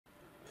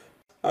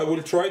I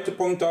will try to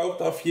point out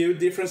a few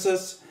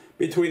differences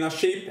between a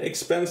cheap,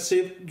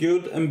 expensive,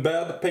 good and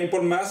bad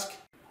paintball mask.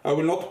 I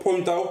will not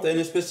point out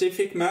any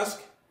specific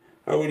mask,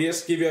 I will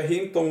just give you a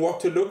hint on what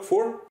to look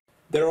for.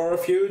 There are a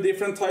few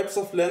different types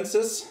of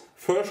lenses.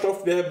 First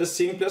off, we have the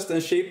simplest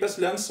and cheapest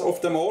lens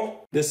of them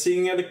all, the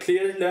single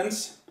clear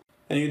lens.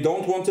 And you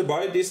don't want to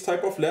buy this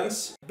type of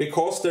lens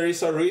because there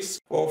is a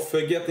risk of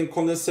getting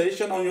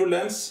condensation on your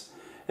lens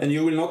and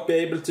you will not be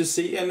able to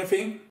see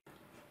anything.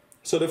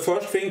 So the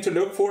first thing to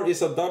look for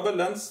is a double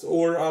lens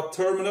or a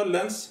terminal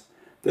lens.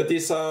 That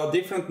is a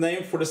different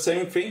name for the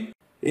same thing.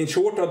 In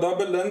short, a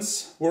double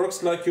lens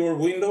works like your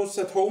windows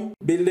at home,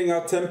 building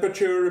a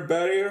temperature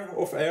barrier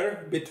of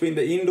air between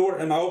the indoor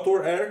and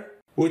outdoor air.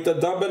 With a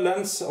double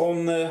lens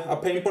on a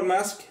paintball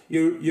mask,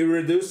 you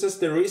reduces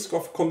the risk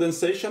of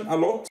condensation a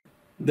lot.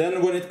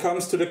 Then when it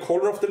comes to the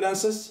color of the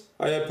lenses,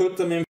 I have put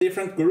them in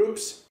different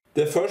groups.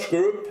 The first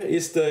group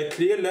is the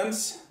clear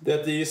lens,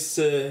 that is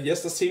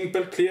just a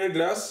simple clear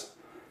glass.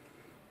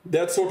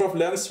 That sort of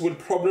lens will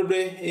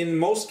probably, in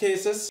most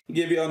cases,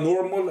 give you a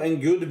normal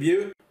and good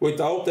view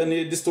without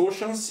any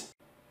distortions.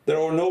 There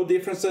are no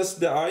differences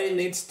the eye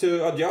needs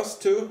to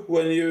adjust to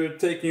when you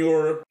take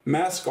your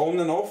mask on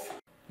and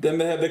off. Then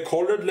we have the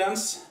colored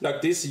lens,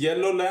 like this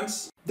yellow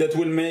lens, that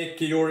will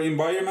make your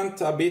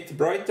environment a bit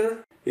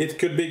brighter. It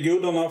could be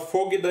good on a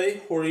foggy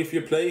day or if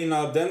you play in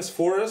a dense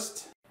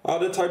forest.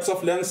 Other types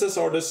of lenses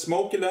are the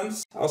smoky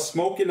lens. A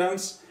smoky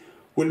lens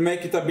will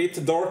make it a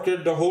bit darker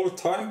the whole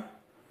time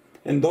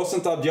and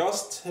doesn't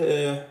adjust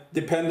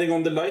depending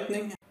on the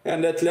lighting.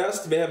 And at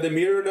last we have the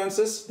mirror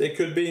lenses. They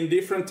could be in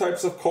different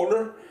types of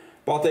color,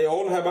 but they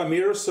all have a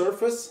mirror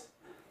surface.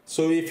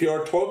 So if you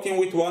are talking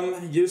with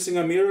one using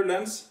a mirror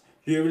lens,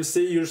 you will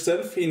see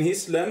yourself in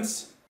his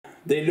lens.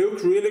 They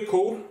look really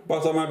cool,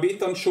 but I'm a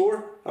bit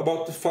unsure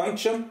about the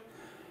function.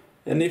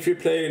 And if you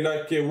play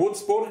like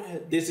woods ball,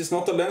 this is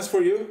not a lens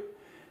for you,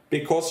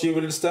 because you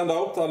will stand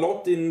out a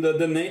lot in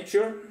the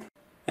nature.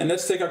 And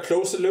let's take a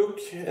closer look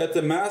at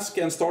the mask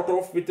and start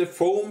off with the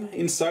foam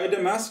inside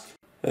the mask.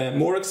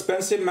 More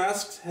expensive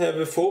masks have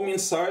a foam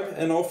inside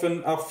and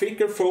often a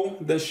thicker foam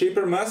than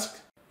cheaper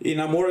masks. In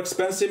a more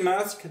expensive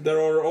mask, there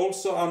are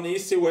also an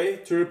easy way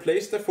to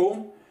replace the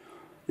foam.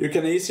 You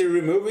can easily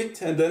remove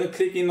it and then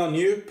click in a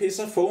new piece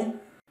of foam.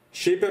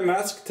 Cheaper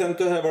masks tend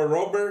to have a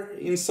rubber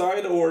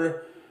inside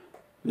or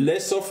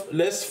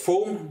less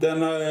foam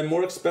than a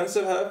more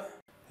expensive have.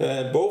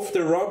 Both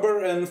the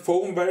rubber and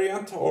foam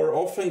variant are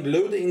often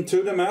glued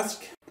into the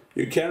mask.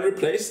 You can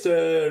replace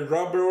the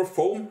rubber or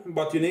foam,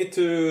 but you need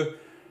to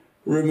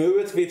remove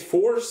it with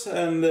force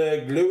and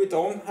glue it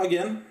on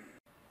again.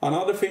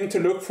 Another thing to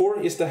look for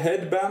is the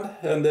headband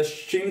and the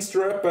chin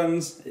strap,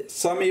 and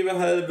some even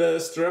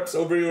have straps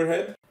over your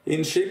head.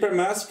 In cheaper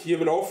masks you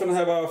will often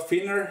have a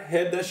thinner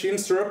head and chin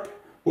strap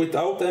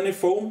without any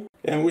foam.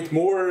 And with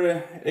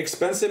more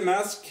expensive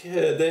masks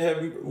they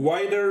have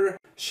wider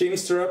chin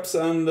straps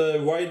and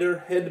wider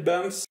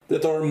headbands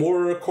that are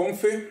more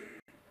comfy.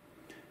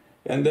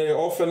 And they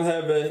often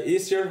have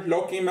easier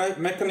locking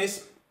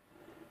mechanism,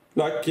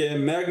 like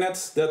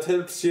magnets that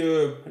helps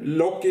you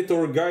lock it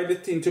or guide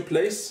it into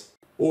place,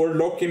 or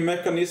locking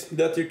mechanism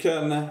that you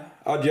can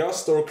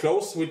adjust or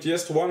close with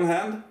just one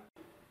hand.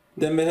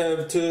 Then we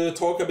have to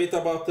talk a bit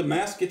about the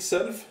mask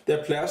itself, the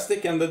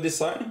plastic and the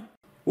design.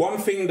 One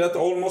thing that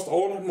almost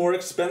all more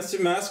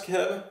expensive masks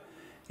have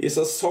is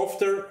a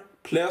softer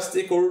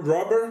plastic or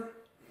rubber.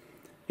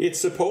 It's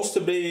supposed to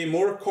be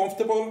more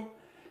comfortable,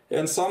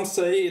 and some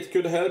say it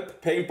could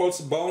help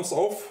paintballs bounce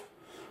off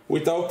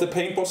without the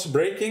paintballs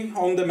breaking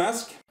on the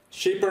mask.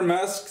 Cheaper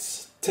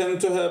masks tend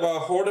to have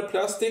a harder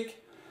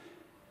plastic,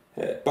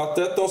 but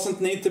that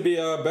doesn't need to be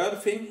a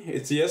bad thing.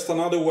 It's just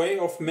another way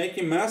of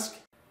making masks.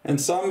 And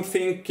some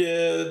think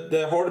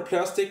the hard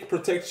plastic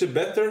protects you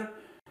better,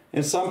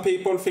 and some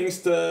people think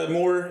the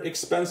more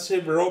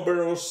expensive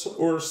rubber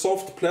or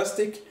soft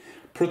plastic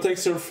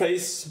protects your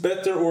face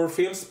better or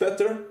feels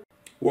better.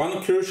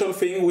 One crucial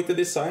thing with the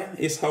design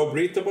is how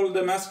breathable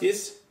the mask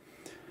is.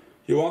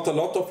 You want a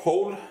lot of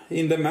hole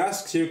in the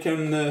mask so you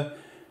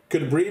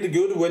could breathe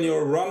good when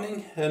you're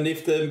running, and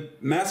if the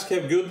mask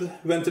have good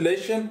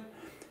ventilation,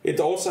 it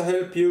also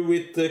helps you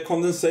with the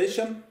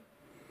condensation.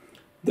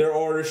 There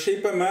are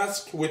cheaper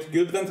masks with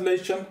good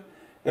ventilation,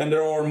 and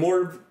there are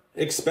more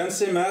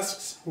expensive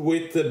masks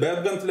with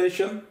bad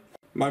ventilation.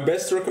 My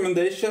best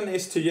recommendation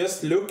is to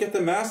just look at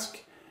the mask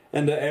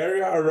and the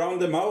area around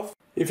the mouth,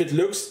 if it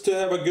looks to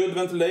have a good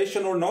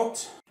ventilation or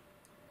not.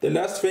 The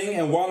last thing,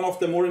 and one of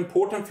the more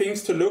important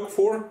things to look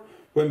for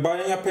when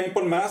buying a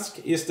paintball mask,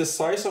 is the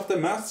size of the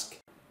mask.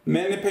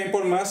 Many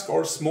paintball masks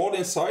are small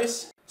in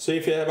size, so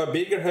if you have a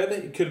bigger head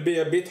it could be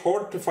a bit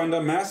hard to find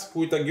a mask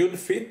with a good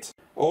fit.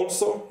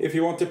 Also, if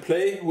you want to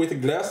play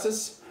with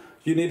glasses,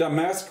 you need a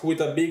mask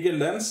with a bigger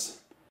lens.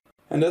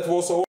 And that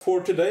was all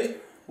for today.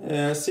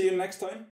 See you next time.